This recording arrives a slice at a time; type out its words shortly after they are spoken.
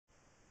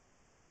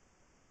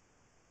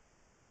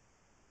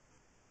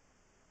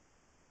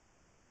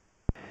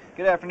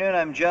Good afternoon,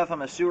 I'm Jeff.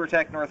 I'm a sewer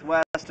tech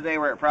Northwest. Today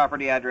we're at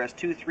property address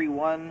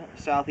 231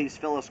 Southeast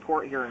Phyllis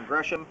Court here in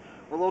Gresham.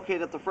 We're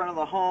located at the front of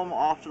the home,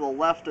 off to the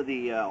left of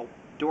the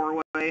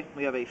doorway.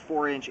 We have a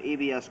 4-inch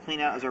ABS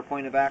cleanout as our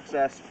point of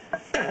access.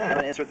 I'm going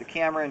to insert the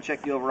camera and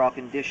check the overall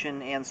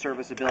condition and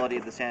serviceability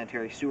of the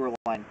sanitary sewer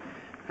line.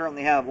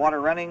 Currently have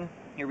water running.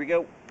 Here we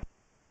go.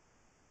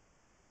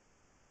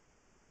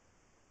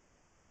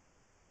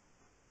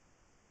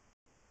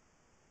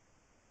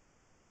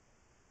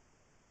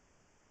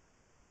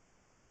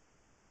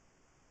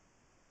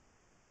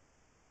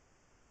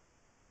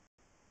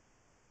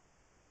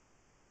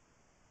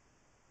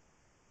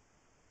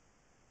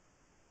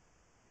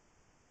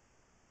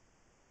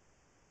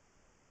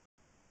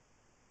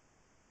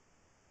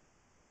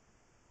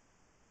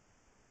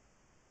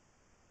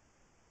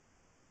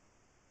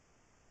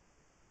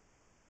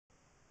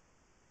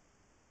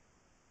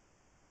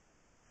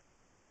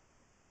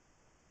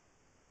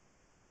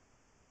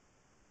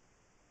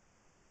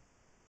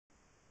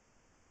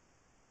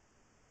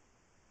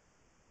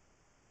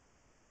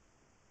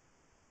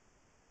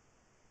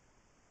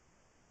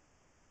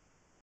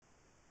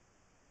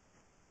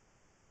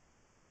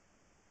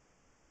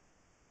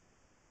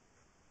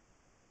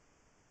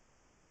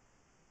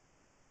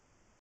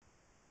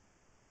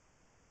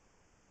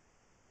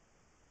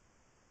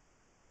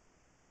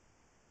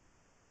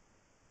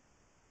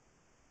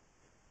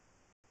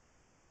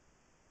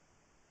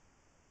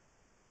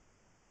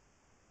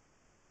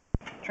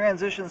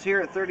 Transitions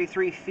here at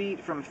 33 feet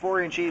from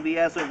 4-inch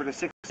ABS over to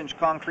 6-inch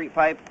concrete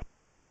pipe.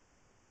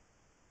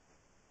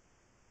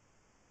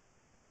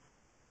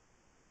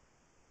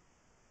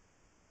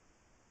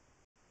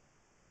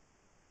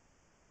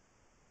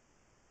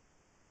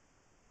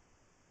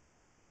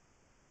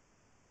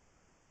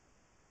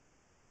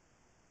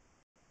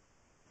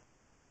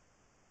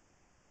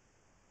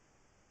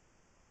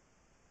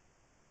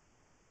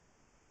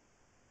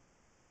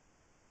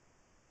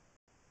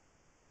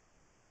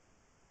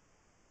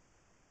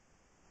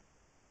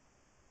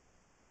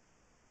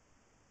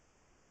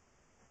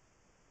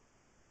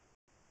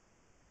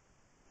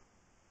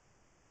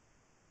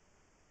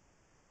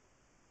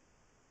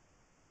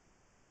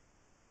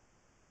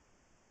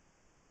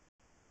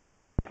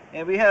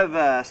 And we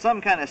have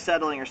some kind of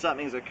settling or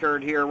something has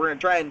occurred here. We're going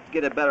to try and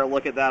get a better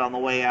look at that on the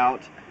way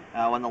out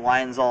when the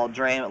line's all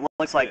drained. It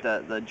looks like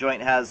the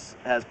joint has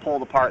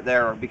pulled apart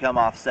there or become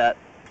offset.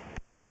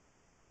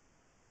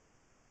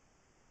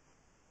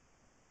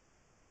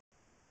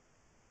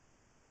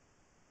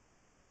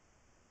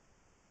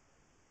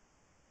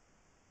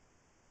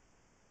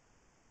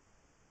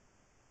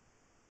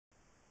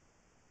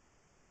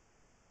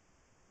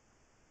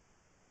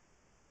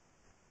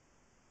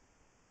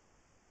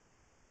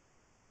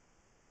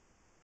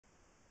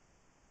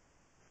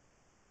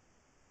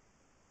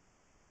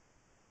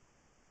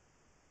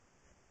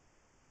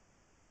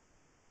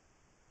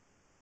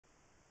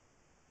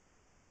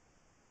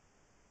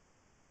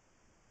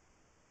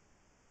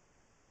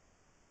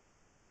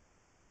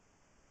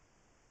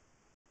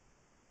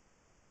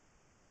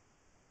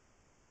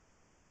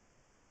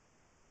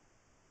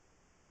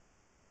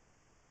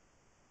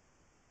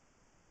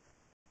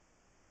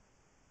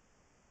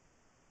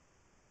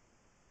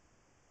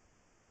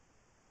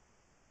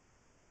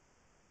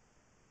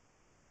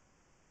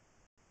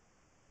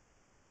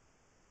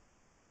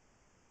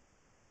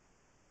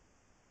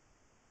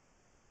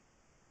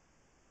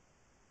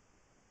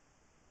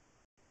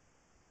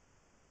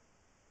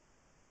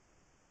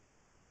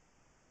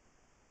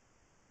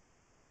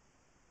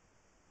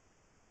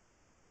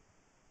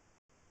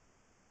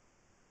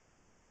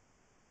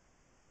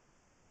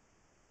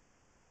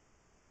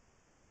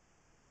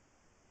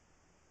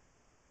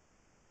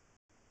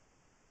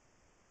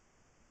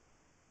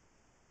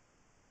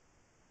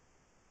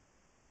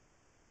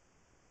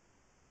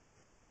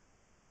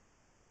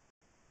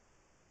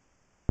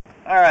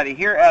 Alrighty,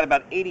 here at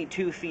about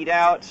 82 feet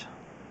out,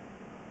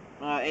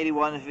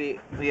 81 feet,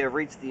 we have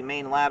reached the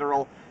main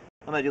lateral.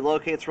 I'm going to do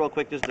locates real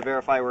quick just to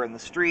verify we're in the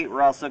street.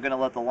 We're also going to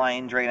let the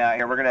line drain out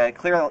here. We're going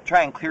to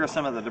try and clear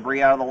some of the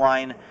debris out of the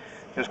line.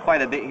 There's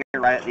quite a bit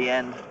here right at the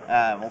end,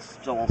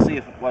 so we'll see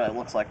what it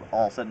looks like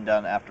all said and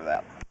done after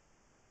that.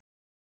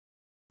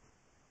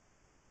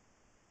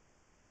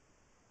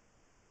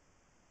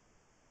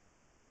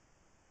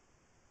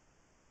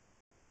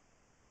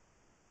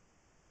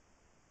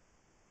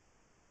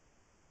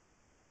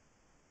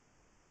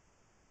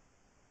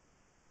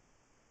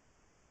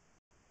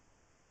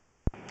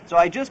 So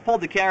I just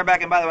pulled the camera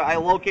back, and by the way, I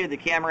located the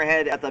camera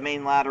head at the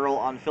main lateral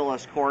on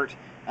Phyllis Court.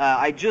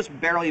 I just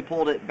barely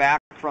pulled it back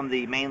from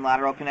the main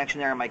lateral connection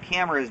there, and my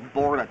camera has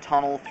bored a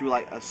tunnel through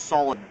like a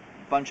solid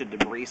bunch of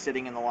debris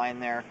sitting in the line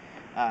there.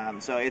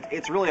 So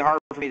it's really hard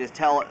for me to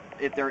tell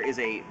if there is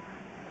a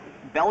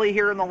belly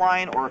here in the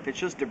line or if it's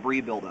just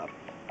debris buildup.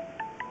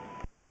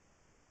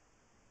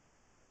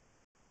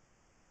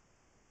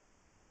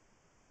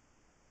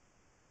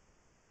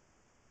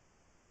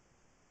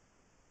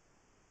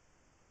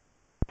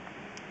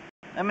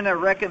 I'm going to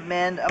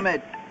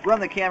run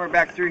the camera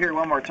back through here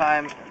one more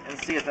time and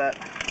see if that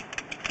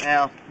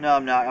Well, no,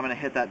 I'm not. I'm going to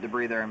hit that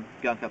debris there and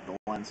gunk up the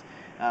lens.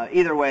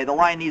 Either way, the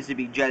line needs to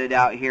be jetted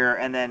out here,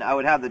 and then I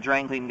would have the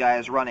drain clean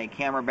guys run a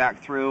camera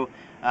back through.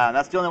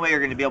 That's the only way you're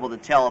going to be able to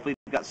tell if we've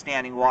got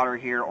standing water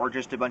here or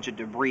just a bunch of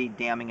debris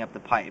damming up the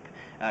pipe.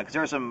 Because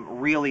there are some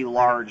really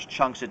large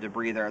chunks of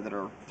debris there that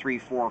are 3,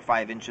 4,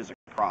 5 inches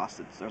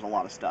across. There's a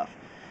lot of stuff.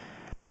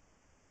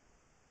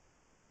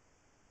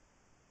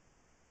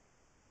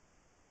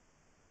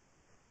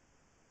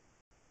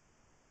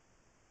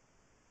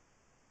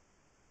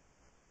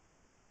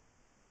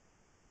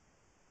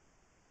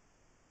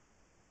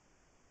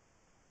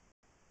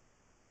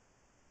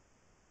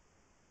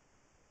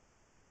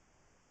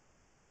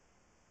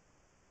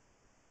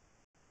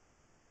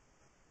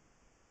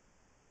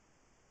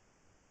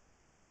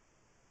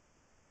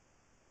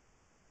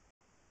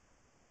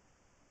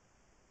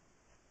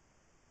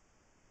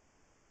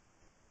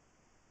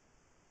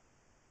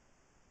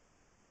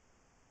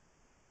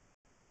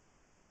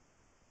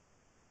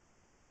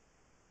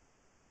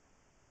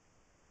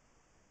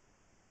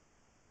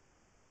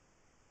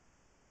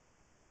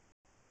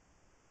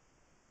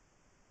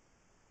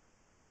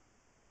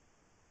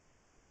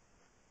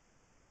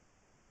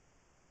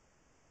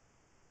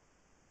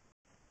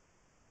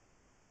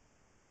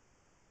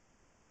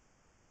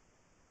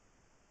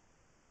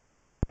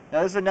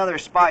 Now, this is another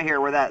spot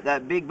here where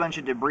that big bunch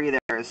of debris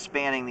there is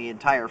spanning the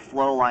entire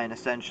flow line,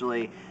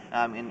 essentially,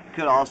 and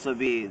could also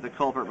be the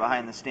culprit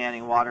behind the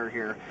standing water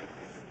here.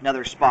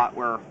 Another spot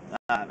where,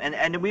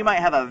 and we might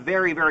have a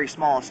very, very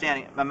small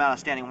amount of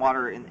standing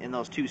water in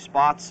those two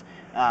spots,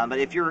 but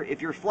if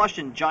you're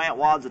flushing giant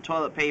wads of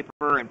toilet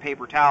paper and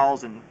paper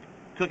towels and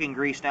cooking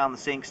grease down the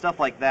sink, stuff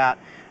like that,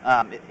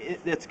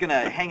 it's going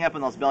to hang up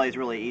in those bellies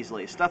really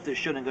easily. Stuff that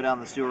shouldn't go down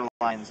the sewer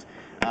lines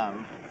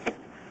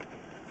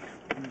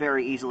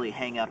very easily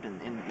hang up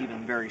in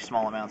even very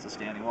small amounts of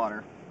standing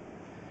water.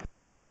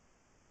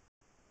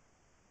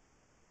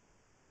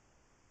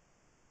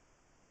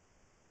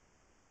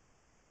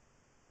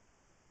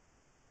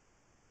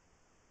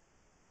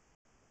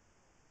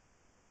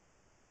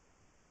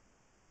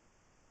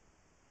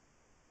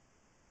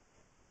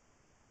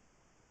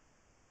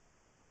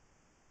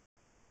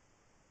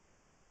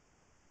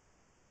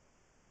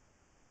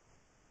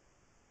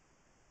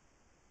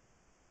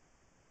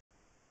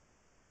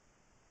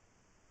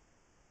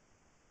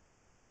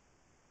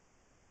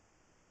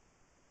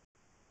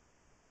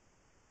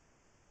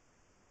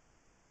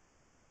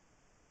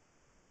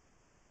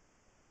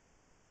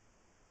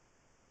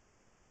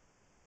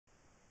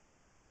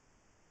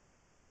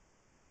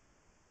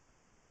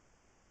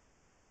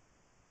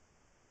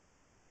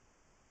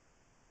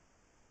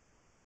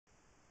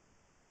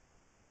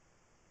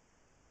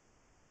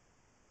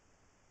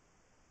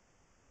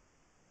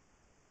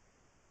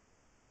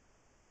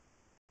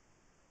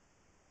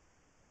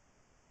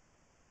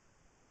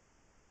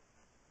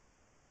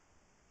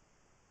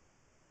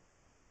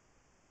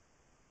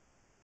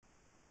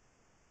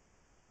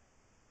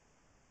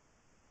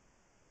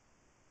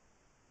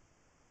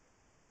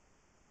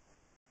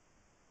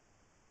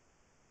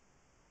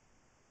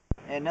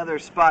 Another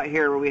spot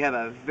here where we have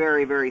a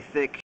very, very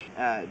thick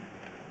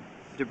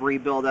debris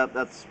buildup.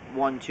 That's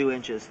 1-2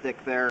 inches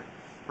thick there,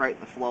 right in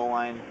the flow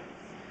line.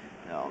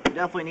 So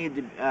definitely need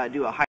to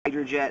do a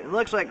hydrojet. It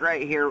looks like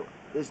right here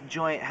this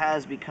joint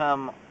has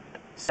become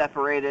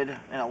separated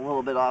and a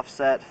little bit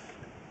offset.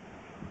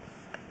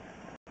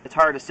 It's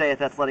hard to say if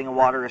that's letting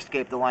water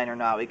escape the line or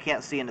not. We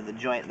can't see into the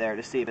joint there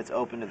to see if it's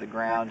open to the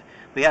ground.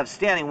 We have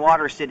standing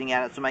water sitting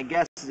at it, so my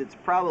guess is it's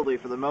probably,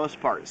 for the most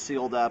part,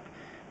 sealed up.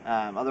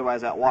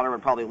 Otherwise, that water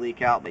would probably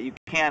leak out. But you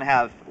can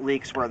have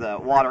leaks where the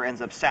water ends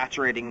up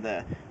saturating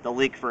the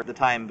leak for the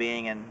time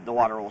being, and the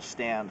water will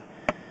stand.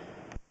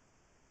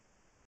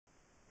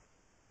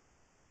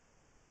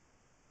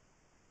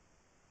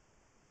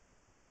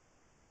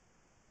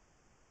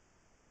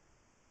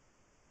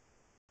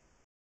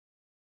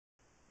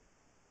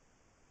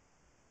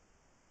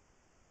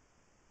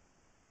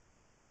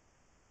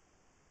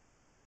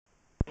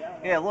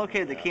 Yeah,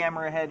 located the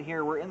camera head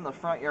here. We're in the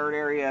front yard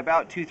area,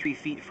 about 2-3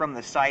 feet from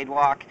the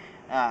sidewalk.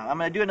 I'm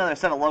going to do another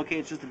set of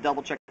locates just to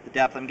double check the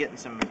depth. I'm getting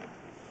some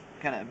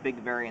kind of big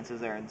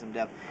variances there in some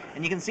depth.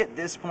 And you can see at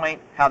this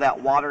point how that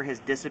water has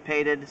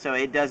dissipated, so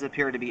it does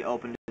appear to be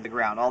open to the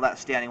ground. All that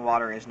standing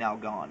water is now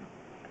gone.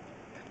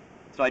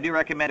 So I do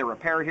recommend a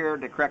repair here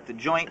to correct the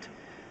joint,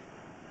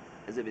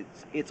 as if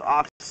it's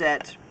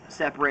offset,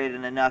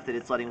 separated enough that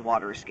it's letting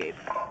water escape.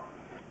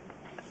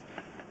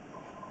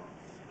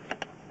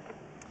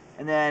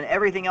 And then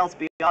everything else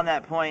beyond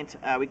that point,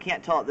 we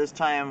can't tell at this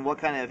time what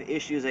kind of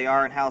issues they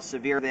are and how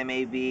severe they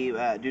may be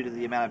due to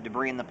the amount of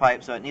debris in the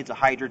pipe, so it needs a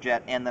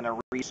hydrojet and then a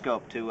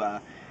rescope to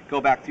go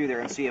back through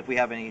there and see if we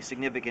have any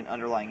significant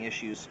underlying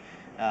issues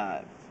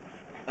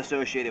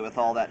associated with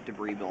all that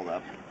debris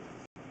buildup.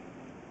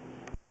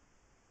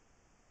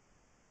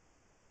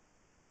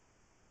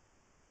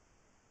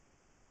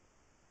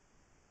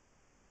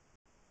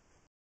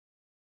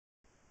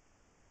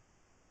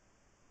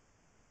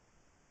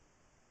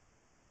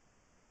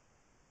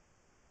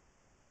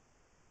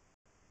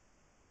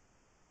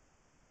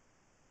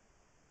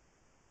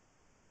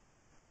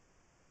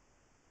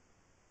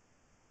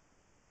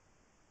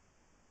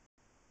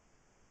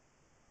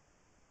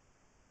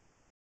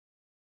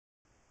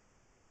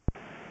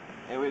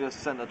 And we just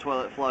send the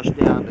toilet flush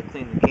down to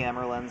clean the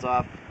camera lens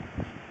off.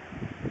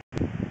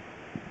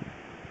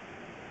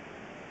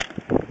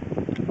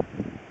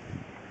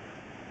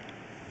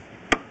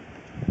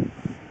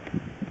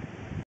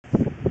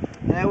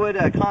 And I would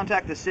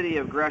contact the city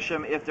of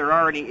Gresham if there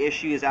are any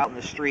issues out in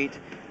the street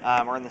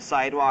or in the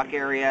sidewalk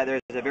area.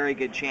 There's a very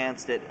good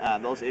chance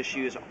that those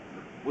issues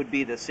would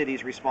be the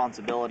city's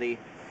responsibility.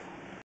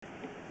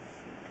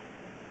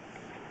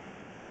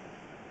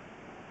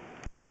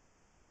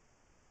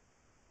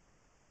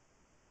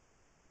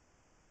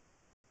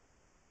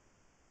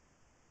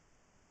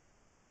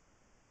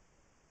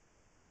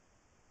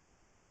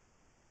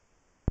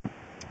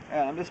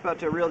 I'm just about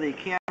to reel the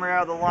camera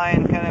out of the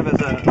line, kind of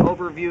as an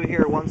overview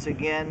here once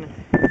again.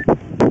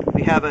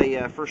 We have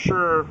a for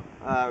sure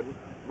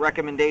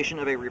recommendation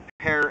of a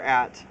repair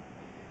at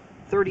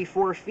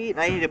 34 feet. And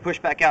I need to push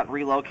back out and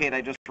relocate.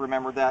 I just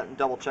remembered that and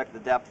double check the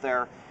depth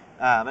there.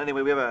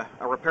 Anyway, we have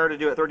a repair to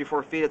do at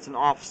 34 feet. It's an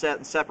offset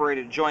and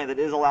separated joint that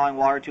is allowing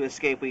water to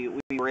escape. We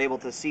were able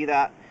to see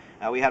that.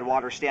 We had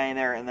water standing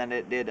there, and then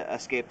it did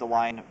escape the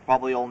line,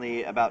 probably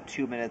only about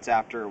 2 minutes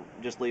after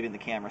just leaving the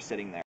camera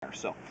sitting there.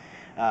 So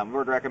we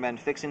would recommend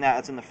fixing that.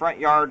 It's in the front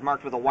yard,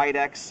 marked with a white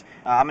X.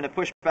 I'm going to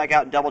push back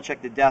out and double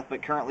check the depth,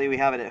 but currently we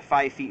have it at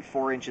 5 feet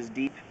 4 inches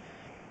deep.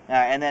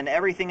 And then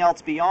everything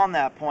else beyond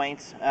that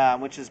point,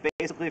 which is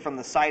basically from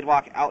the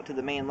sidewalk out to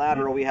the main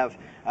lateral, we have,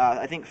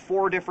 I think,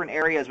 4 different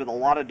areas with a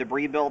lot of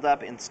debris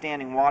buildup and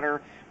standing water.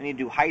 We need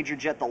to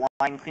hydrojet the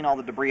line, clean all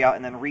the debris out,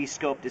 and then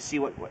re-scope to see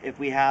if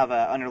we have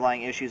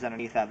underlying issues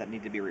underneath that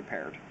need to be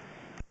repaired.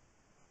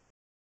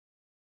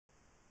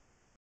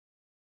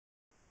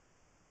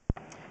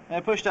 And I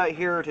pushed out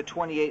here to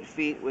 28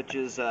 feet, which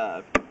is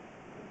about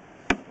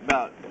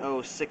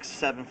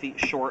 6-7 feet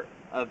short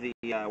of the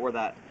where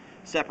that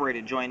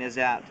separated joint is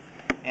at,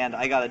 and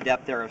I got a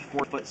depth there of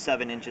 4 foot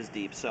 7 inches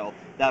deep. So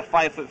that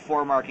 5 foot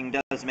 4 marking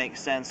does make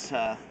sense.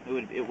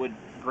 It would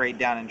grade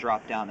down and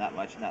drop down that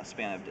much in that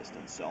span of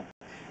distance. So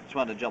just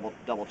wanted to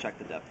double check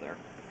the depth there.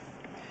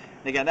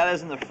 And again, that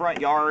is in the front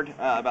yard,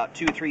 about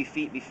 2-3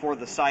 feet before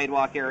the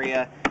sidewalk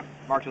area,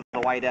 marked with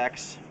the white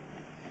X.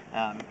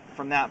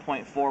 From that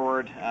point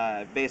forward,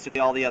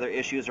 basically all the other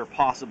issues or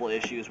possible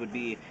issues would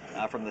be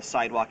from the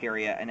sidewalk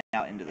area and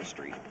out into the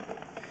street.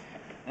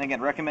 And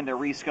again, recommend a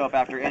rescope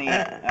after any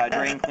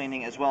drain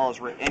cleaning, as well as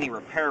any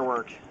repair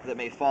work that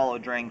may follow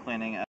drain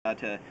cleaning,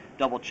 to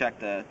double check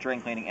the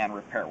drain cleaning and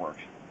repair work.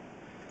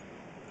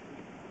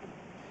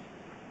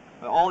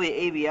 All the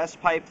ABS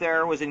pipe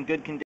there was in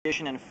good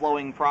condition and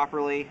flowing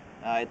properly.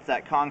 It's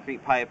that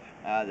concrete pipe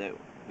that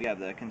we have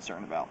the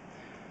concern about.